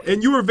are.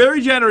 And you were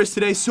very generous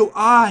today, so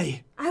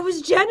I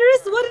was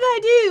generous? What did I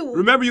do?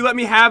 remember you let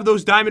me have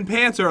those diamond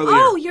pants earlier.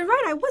 Oh, you're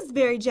right. I was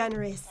very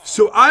generous.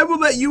 So I will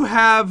let you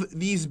have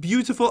these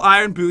beautiful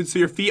iron boots so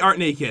your feet aren't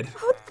naked.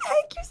 Oh,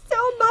 thank you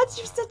so much.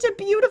 You're such a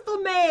beautiful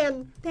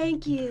man.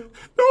 Thank you.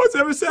 No one's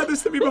ever said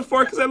this to me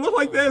before because I look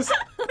like this.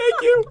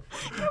 Thank you.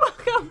 You're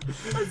welcome.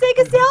 Let's take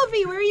a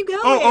selfie. Where are you going?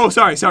 Oh,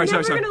 sorry. We're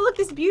never going to look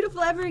this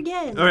beautiful ever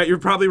again. All right, you're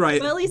probably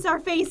right. Well, at least our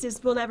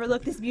faces will never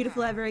look this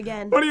beautiful ever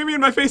again. What do you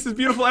mean my face is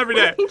beautiful every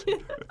day?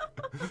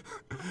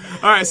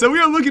 All right, so we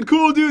are looking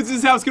cool, dudes. This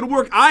is how it's going to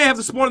work. I have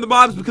to spawn the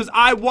mobs because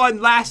I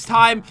won last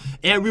time,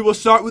 and we will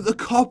start with a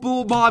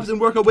couple mobs and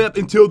work our way up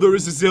until there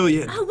is a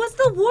zillion. Oh, what's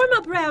the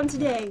warm-up round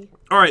today?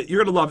 All right,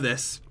 you're going to love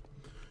this.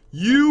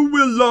 You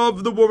will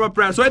love the warm-up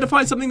round. So I had to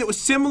find something that was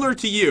similar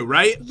to you,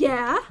 right?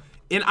 Yeah.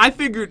 And I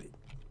figured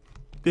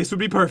this would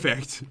be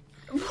perfect.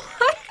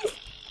 What?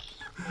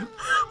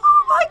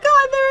 Oh my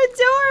god, they're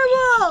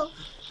adorable!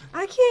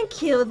 I can't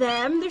kill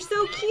them. They're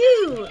so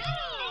cute.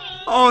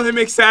 Oh, they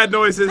make sad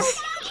noises.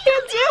 I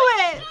can't do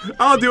it.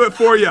 I'll do it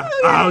for you. Okay.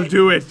 I'll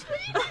do it.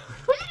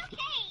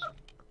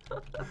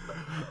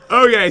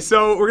 Okay,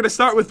 so we're gonna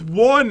start with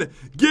one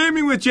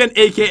gaming with Jen,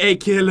 aka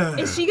Killer.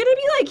 Is she gonna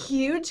be like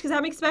huge? Because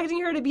I'm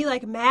expecting her to be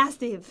like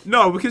massive.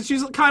 No, because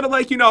she's kind of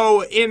like,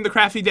 in the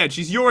Crafty Dead.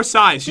 She's your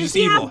size. She's just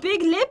evil. Does she have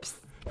big lips?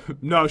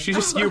 No, she's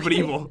just you, but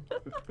evil.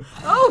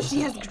 Oh,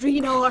 she has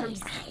green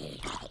arms.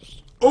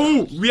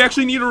 Oh, we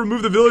actually need to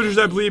remove the villagers,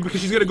 I believe,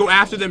 because she's gonna go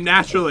after them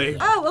naturally.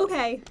 Oh,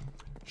 okay.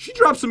 She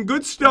dropped some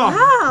good stuff.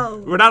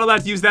 Wow. We're not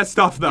allowed to use that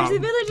stuff, though. There's a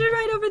villager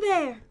right over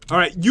there. All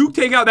right, you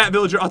take out that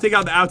villager. I'll take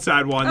out the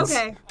outside ones.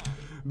 Okay.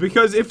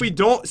 Because if we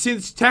don't,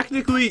 since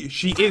technically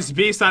she is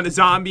based on a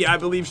zombie, I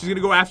believe she's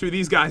gonna go after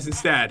these guys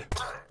instead.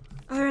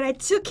 All right, I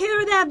took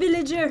care of that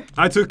villager.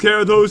 I took care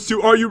of those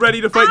two. Are you ready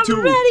to fight too?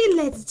 I'm ready.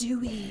 Let's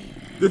do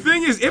it. The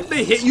thing is, if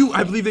they hit you,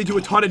 I believe they do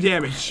a ton of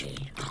damage.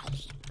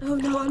 Oh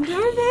no, I'm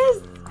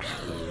nervous.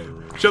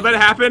 Shall that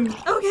happen?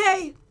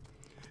 Okay.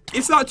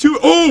 It's not too.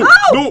 Oh!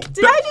 No!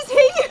 Did I just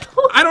hit you?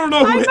 I don't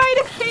know. I might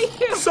have hit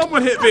you.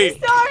 Someone hit me. I'm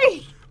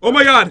sorry. Oh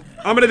my god,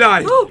 I'm gonna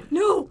die. Oh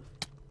no.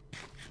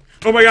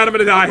 Oh my god, I'm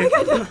gonna die. Oh my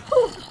god,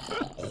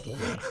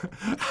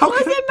 no.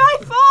 Was it my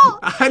fault?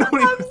 I don't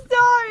even. I'm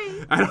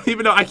sorry. I don't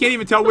even know. I can't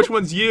even tell which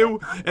one's you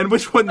and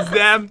which one's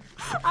them.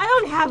 I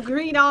don't have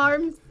green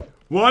arms.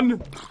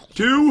 1,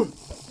 2. All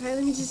right,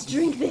 let me just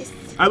drink this.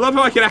 I love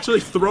how I can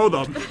actually throw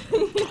them.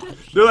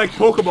 They're like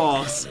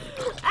Pokeballs.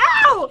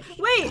 Ow!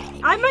 Wait,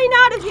 I might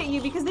not have hit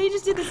you because they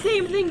just did the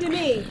same thing to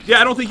me. Yeah,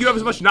 I don't think you have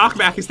as much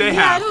knockback as they have.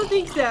 Yeah, I don't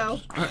think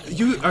so.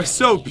 You are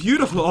so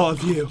beautiful, all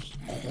of you.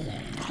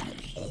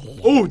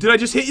 Oh, did I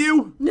just hit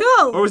you?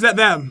 No. Or was that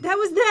them? That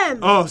was them.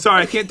 Oh,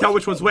 sorry, I can't tell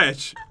which one's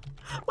which.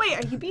 Wait,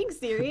 are you being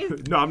serious?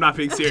 No, I'm not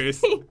being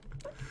serious.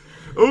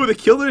 Oh, the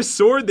killer's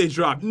sword they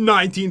dropped.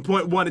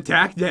 19.1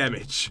 attack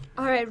damage.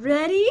 All right,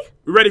 ready?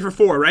 We're ready for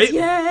 4, right?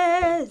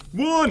 Yes.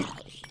 1,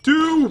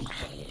 2,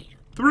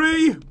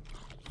 3,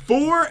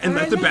 4, and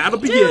let the battle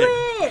begin. Do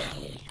it.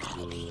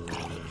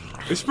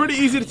 It's pretty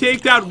easy to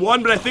take down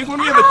one, but I think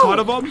when we have a ton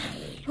of them.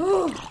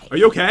 Oh, Are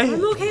you okay?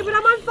 I'm okay, but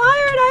I'm on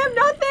fire and I have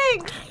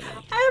nothing.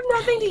 I have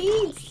nothing to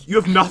eat. You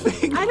have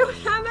nothing? I don't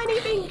have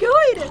anything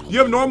good. You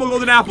have normal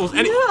golden apples.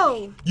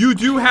 No. You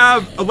do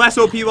have a less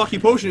OP lucky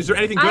potion. Is there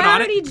anything good on it? I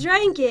already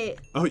drank it.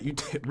 Oh, you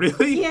did?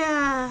 Really?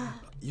 Yeah.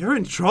 You're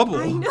in trouble.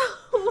 I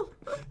know.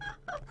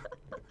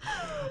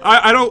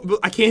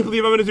 I can't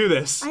believe I'm gonna do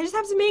this. I just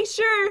have to make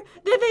sure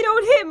that they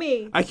don't hit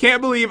me. I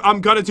can't believe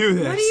I'm gonna do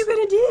this. What are you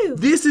gonna do?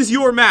 This is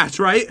your match,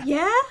 right?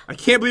 Yeah? I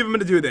can't believe I'm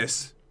gonna do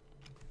this.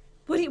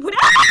 What?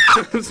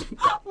 Ah!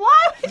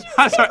 Why would you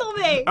tickle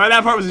me? All right,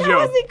 that part was a joke.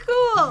 That wasn't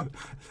cool.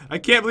 I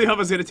can't believe I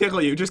was gonna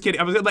tickle you. Just kidding.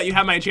 I was gonna let you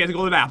have my enchanted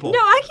golden apple. No,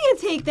 I can't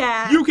take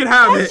that. You can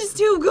have That's just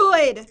too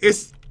good.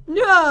 It's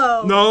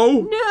no.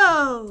 No.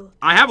 No.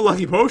 I have a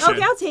lucky potion.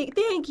 Okay, I'll take.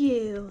 Thank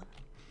you.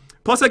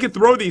 Plus, I can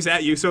throw these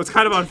at you, so it's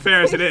kind of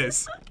unfair as it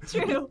is.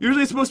 True.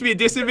 Usually, it's supposed to be a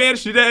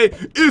disadvantage. Today,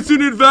 it's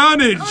an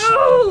advantage.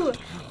 Oh.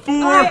 4.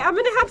 All right, I'm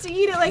gonna have to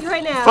eat it like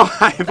right now.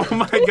 5. Oh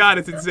my god,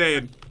 it's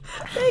insane.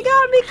 They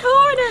got me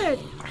cornered.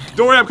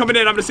 Don't worry, I'm coming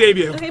in. I'm gonna save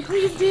you. Okay,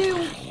 please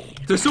do.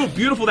 They're so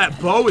beautiful. That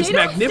bow is They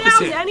don't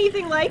magnificent. sound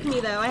anything like me,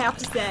 though. I have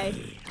to say.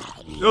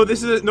 No,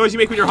 this is a noise you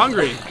make when you're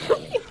hungry.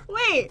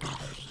 Wait,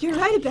 you're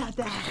right about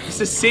that. It's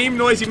the same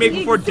noise you make The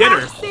before exact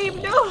dinner.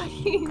 Same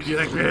noise. You're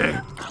like,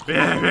 bleh,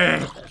 bleh,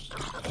 bleh.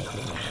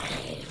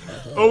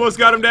 Almost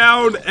got him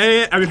down.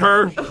 I mean,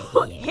 her.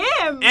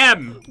 Him?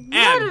 M.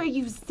 What are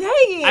you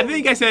saying? I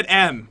think I said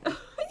M.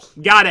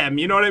 Got M.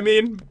 You know what I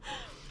mean?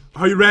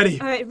 Are you ready?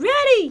 All right,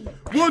 ready.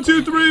 1,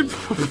 2, 3.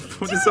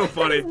 This is so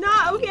funny. It's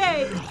not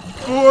okay.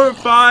 4,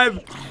 5,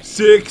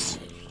 6,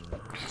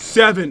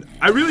 7.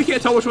 I really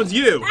can't tell which one's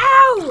you.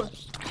 Ow!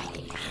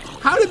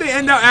 How did they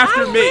end out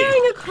after I'm me?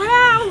 wearing a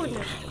crown.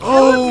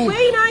 Oh. I look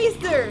way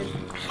nicer.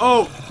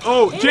 Oh,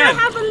 And Jen. I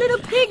have a little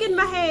pig in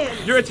my hand.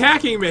 You're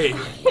attacking me.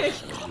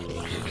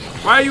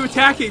 Why are you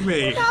attacking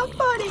me? Not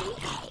funny.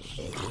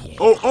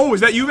 Oh, is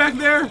that you back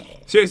there?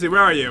 Seriously,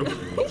 where are you?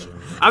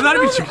 I'm not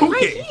even joking. I'm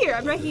right here.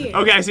 I'm right here.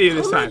 Okay, I see you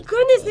this time. Oh my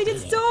goodness, they did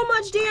so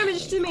much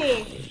damage to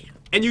me.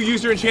 And you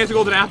used your enchanted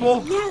golden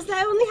apple? Yes,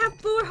 I only have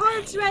 4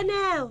 hearts right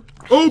now.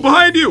 Oh,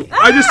 behind you!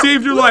 Ah! I just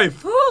saved your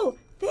life. Oh,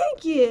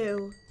 thank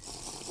you.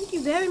 Thank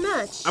you very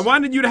much. I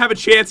wanted you to have a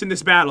chance in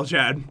this battle,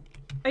 Chad.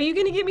 Are you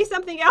gonna give me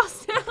something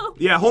else now?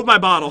 Yeah, hold my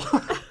bottle.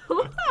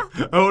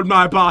 Hold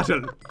my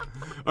bottle.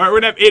 All right,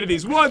 we're gonna have 8 of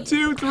these. 1,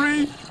 2,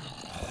 3,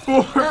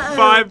 4,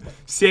 5,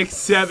 6,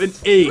 7,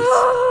 8.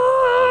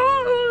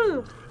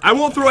 I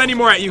won't throw any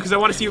more at you because I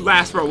want to see you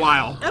last for a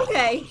while.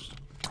 Okay.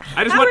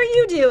 How are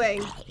you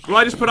doing? Well,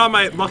 I just put on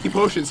my lucky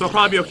potion, so I'll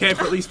probably be okay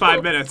for at least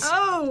 5 minutes.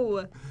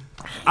 Oh.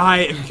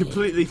 I am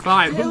completely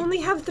fine. I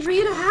only have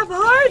 3.5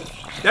 hearts.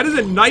 That is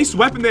a nice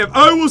weapon they have.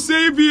 I will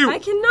save you. I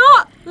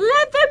cannot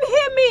let them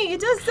hit me.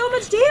 It does so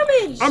much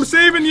damage. I'm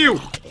saving you.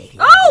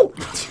 Oh!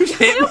 You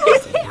hit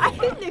me. I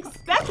didn't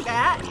expect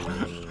that.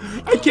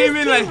 I came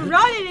in like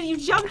running and you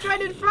jumped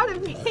right in front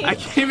of me. I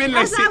came in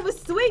as I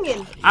was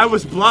swinging. I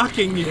was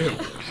blocking you.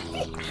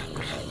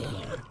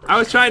 I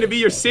was trying to be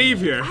your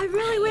savior. I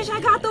really wish I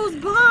got those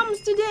bombs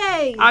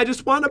today. I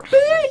just want to be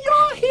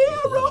your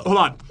hero. Hold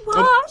on.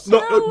 Wash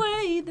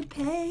away the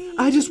pain.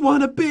 I just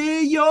want to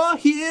be your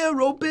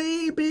hero,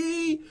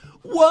 baby.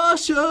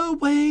 Wash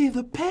away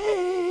the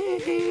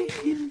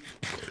pain.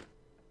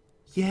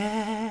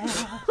 Yeah.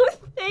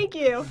 Thank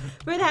you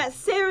for that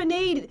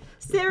serenade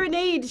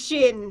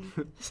shin.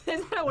 Is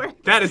that a word?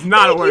 That is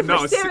not a word. Thank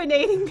you No. for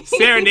serenading me.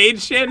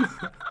 Serenade shin.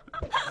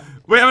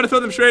 Wait, I'm gonna throw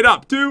them straight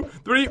up. 2,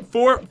 3,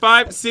 4,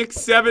 5, 6,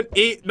 7,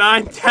 8,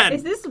 9, 10.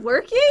 Is this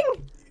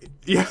working?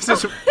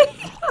 Yes.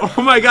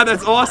 Oh my god,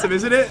 that's awesome,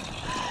 isn't it?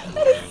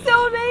 That is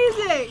so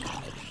amazing.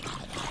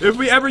 If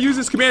we ever use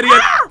this command again.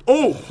 Ah!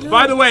 Oh,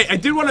 by the way, I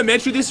did want to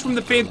mention this from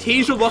the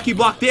Fantasia Lucky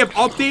Block. They have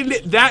updated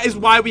it. That is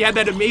why we had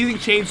that amazing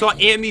chainsaw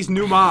and these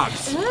new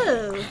mobs.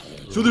 Oh.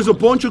 So there's a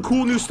bunch of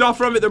cool new stuff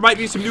from it. There might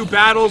be some new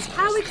battles.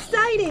 How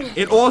exciting.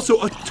 And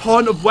also a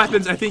ton of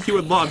weapons I think you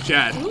would love,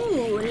 Chad.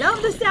 Ooh,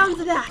 love the sounds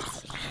of that.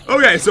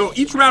 Okay, so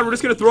each round we're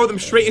just going to throw them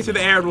straight into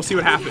the air and we'll see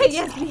what happens.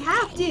 Yes, we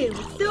have to.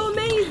 It's so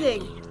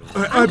amazing.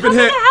 I've been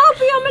hit. I'm gonna help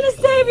you. I'm gonna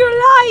save your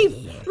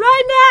life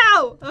right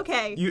now.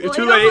 Okay. It's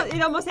too late.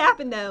 It almost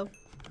happened though.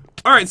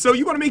 All right, so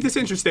you want to make this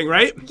interesting,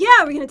 right?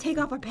 Yeah, we're gonna take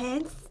off our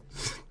pants.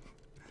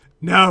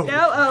 No.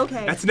 No? Oh,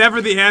 okay. That's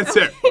never the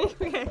answer.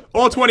 Okay.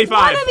 All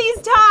 25. One of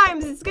these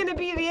times it's gonna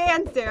be the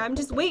answer. I'm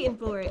just waiting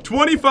for it.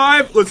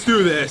 25. Let's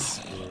do this.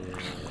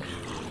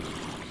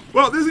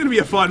 Well, this is gonna be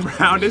a fun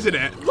round, isn't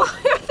it? Why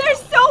are there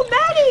so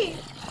many?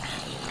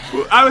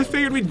 Well, I was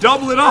figured we'd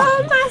double it up. How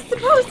am I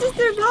supposed to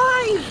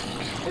survive?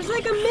 There's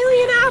like 1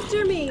 million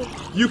after me.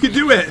 You can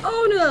do it.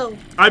 Oh no.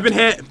 I've been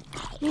hit.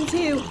 Me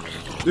too.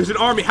 There's an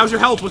army. How's your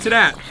health? What's it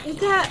at? Is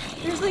that?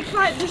 There's like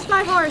 5. There's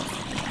 5 hearts.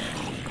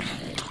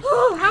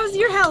 Oh, how's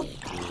your health?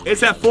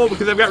 It's at full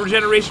because I've got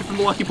regeneration from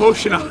the lucky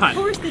potion on. Of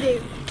course it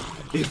is.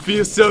 It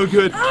feels so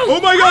good. Oh,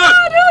 my god!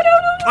 Oh,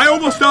 no. I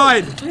almost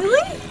died.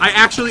 Really? I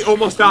actually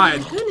almost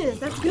died. Goodness,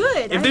 that's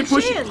good. If they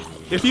push,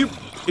 if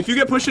you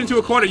get pushed into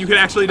a corner, you could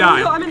actually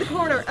die. Oh, no, I'm in the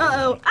corner.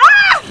 Uh-oh.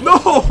 Ah!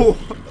 No!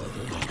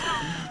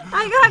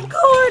 I got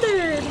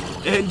cornered.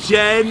 And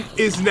Jen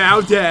is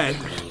now dead.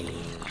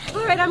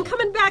 All right, I'm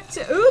coming back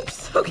to.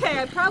 Oops. Okay,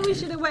 I probably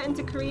should have went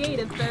into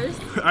creative first.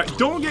 All right,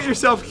 don't get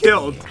yourself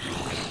killed.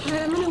 All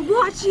right, I'm gonna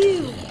watch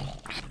you.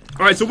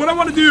 All right, so what I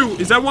want to do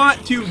is I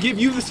want to give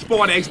you the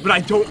spawn eggs, but I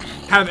don't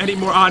have any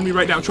more on me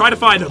right now. Try to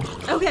find them.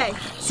 Okay.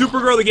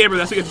 Supergirl the Gamer,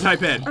 that's what you have to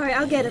type in. All right,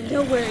 I'll get them.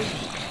 Don't worry.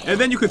 And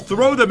then you could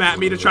throw them at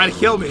me to try to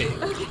kill me.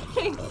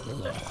 Okay.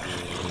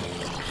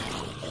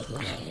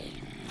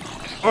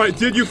 All right,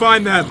 did you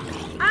find them?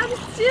 I'm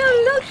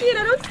still looking.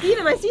 I don't see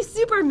them. I see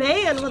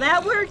Superman. Will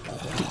that work?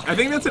 I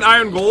think that's an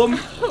iron golem.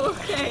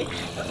 Okay.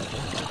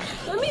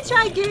 Let me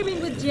try gaming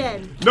with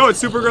Jen. No,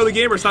 it's Supergirl the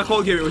Gamer. It's not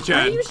called Gaming with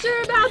Jen. Are you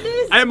sure about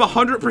this? I am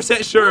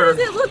 100% sure. What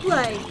does it look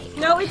like?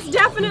 No, it's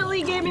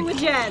definitely gaming with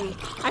Jen.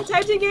 I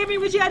typed in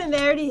gaming with Jen and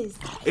there it is.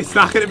 It's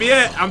not going to be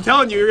it. I'm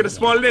telling you, you're going to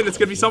spawn it in. It's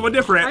going to be someone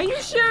different. Are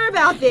you sure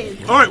about this?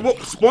 All right, well,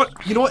 spawn.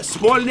 You know what?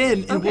 Spawn it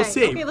in and we'll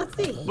see. Okay, let's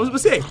see. We'll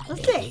see.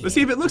 Let's see. Let's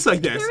see if it looks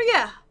like this. Here we go.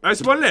 All right,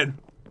 spawn it in.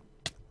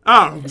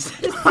 Oh.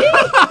 See?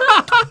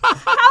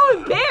 How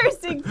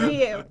embarrassing for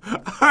you.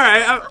 All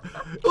right.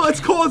 Let's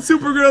call it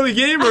Supergirl the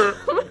Gamer.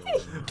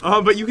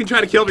 But you can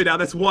try to kill me now.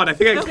 That's one. I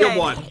think I can kill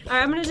one. All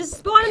right, I'm going to just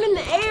spawn him in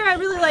the air. I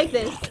really like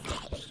this.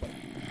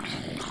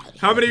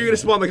 How many are you going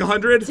to spawn? Like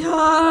 100?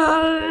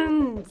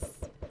 Tons.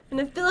 I'm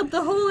going to fill up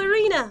the whole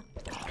arena.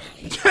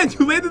 Jen,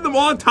 you landed them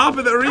all on top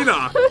of the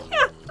arena.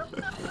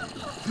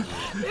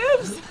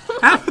 Oops.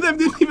 Half of them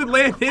didn't even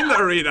land in the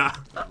arena.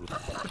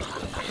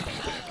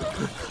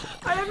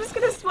 Alright, I'm just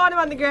gonna spawn him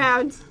on the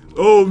ground.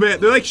 Oh man,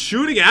 they're like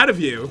shooting out of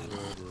you.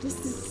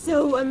 This is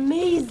so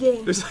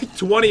amazing. There's like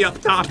 20 up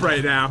top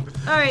right now.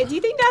 Alright, do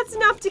you think that's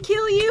enough to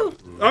kill you?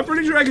 I'm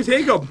pretty sure I can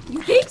take them.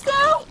 You think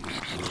so?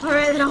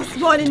 Alright, then I'll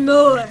spawn in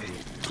more.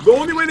 The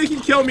only way they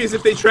can kill me is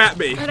if they trap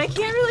me. But I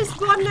can't really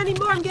spawn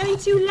anymore. I'm getting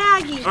too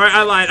laggy. All right,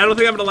 I lied. I don't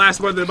think I'm gonna last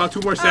more than about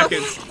 2 more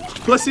seconds.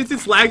 Plus, since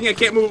it's lagging, I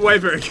can't move away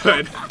very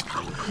good.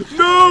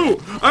 No!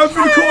 I've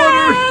been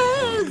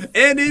cornered!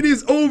 And it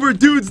is over,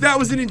 dudes. That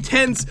was an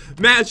intense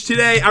match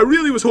today. I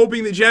really was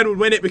hoping that Jen would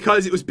win it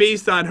because it was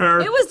based on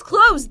her. It was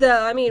close,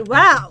 though. I mean,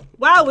 wow.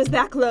 Wow, was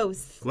that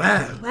close.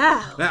 Wow.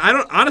 Wow.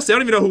 Honestly, I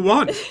don't even know who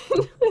won.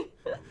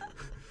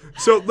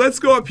 So let's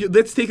go up here.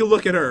 Let's take a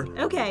look at her.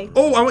 Okay.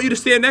 Oh, I want you to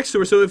stand next to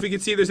her so if we can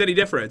see if there's any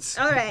difference.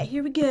 All right,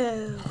 here we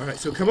go. All right,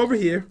 so come over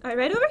here. All right,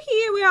 right over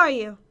here. Where are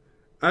you?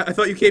 I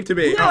thought you came to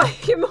me. No, I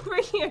came over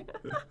here.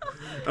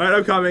 All right,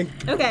 I'm coming.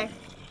 Okay.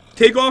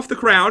 Take off the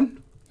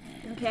crown.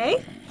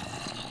 Okay.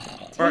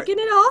 All right. Taking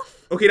it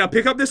off. Okay, now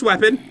pick up this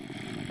weapon.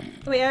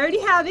 Wait, I already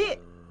have it.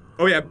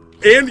 Oh, yeah.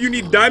 And you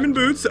need diamond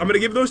boots. I'm going to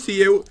give those to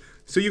you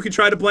so you can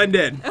try to blend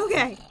in.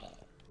 Okay.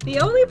 The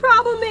only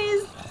problem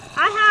is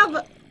I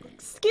have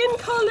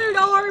skin-colored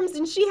arms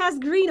and she has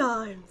green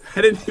arms.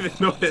 I didn't even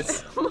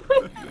notice.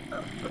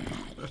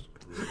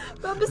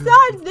 But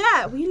besides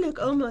that, we look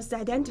almost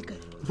identical.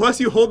 Plus,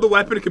 you hold the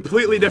weapon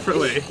completely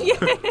differently.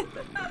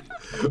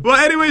 Well,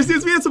 anyways,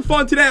 dudes, we had some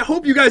fun today. I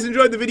hope you guys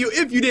enjoyed the video.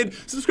 If you did,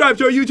 subscribe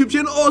to our YouTube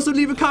channel. Also,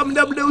 leave a comment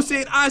down below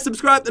saying I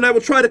subscribed, and I will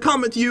try to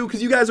comment to you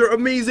because you guys are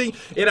amazing.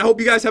 And I hope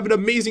you guys have an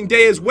amazing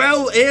day as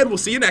well, and we'll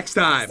see you next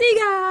time. See you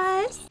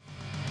guys.